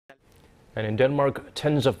And in Denmark,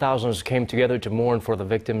 tens of thousands came together to mourn for the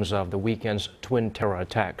victims of the weekend's twin terror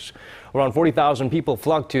attacks. Around 40,000 people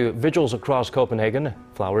flocked to vigils across Copenhagen.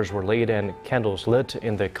 Flowers were laid and candles lit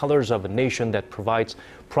in the colors of a nation that prides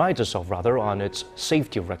itself on its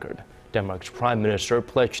safety record. Denmark's prime minister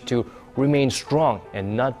pledged to remain strong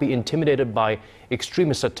and not be intimidated by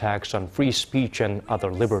extremist attacks on free speech and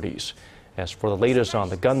other liberties. As for the latest on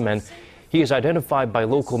the gunman, he is identified by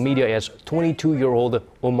local media as 22-year-old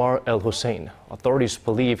Omar El-Hussein. Authorities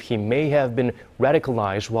believe he may have been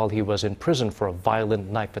radicalized while he was in prison for a violent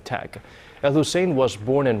knife attack. El-Hussein was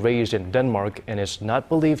born and raised in Denmark and is not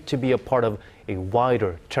believed to be a part of a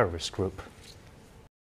wider terrorist group.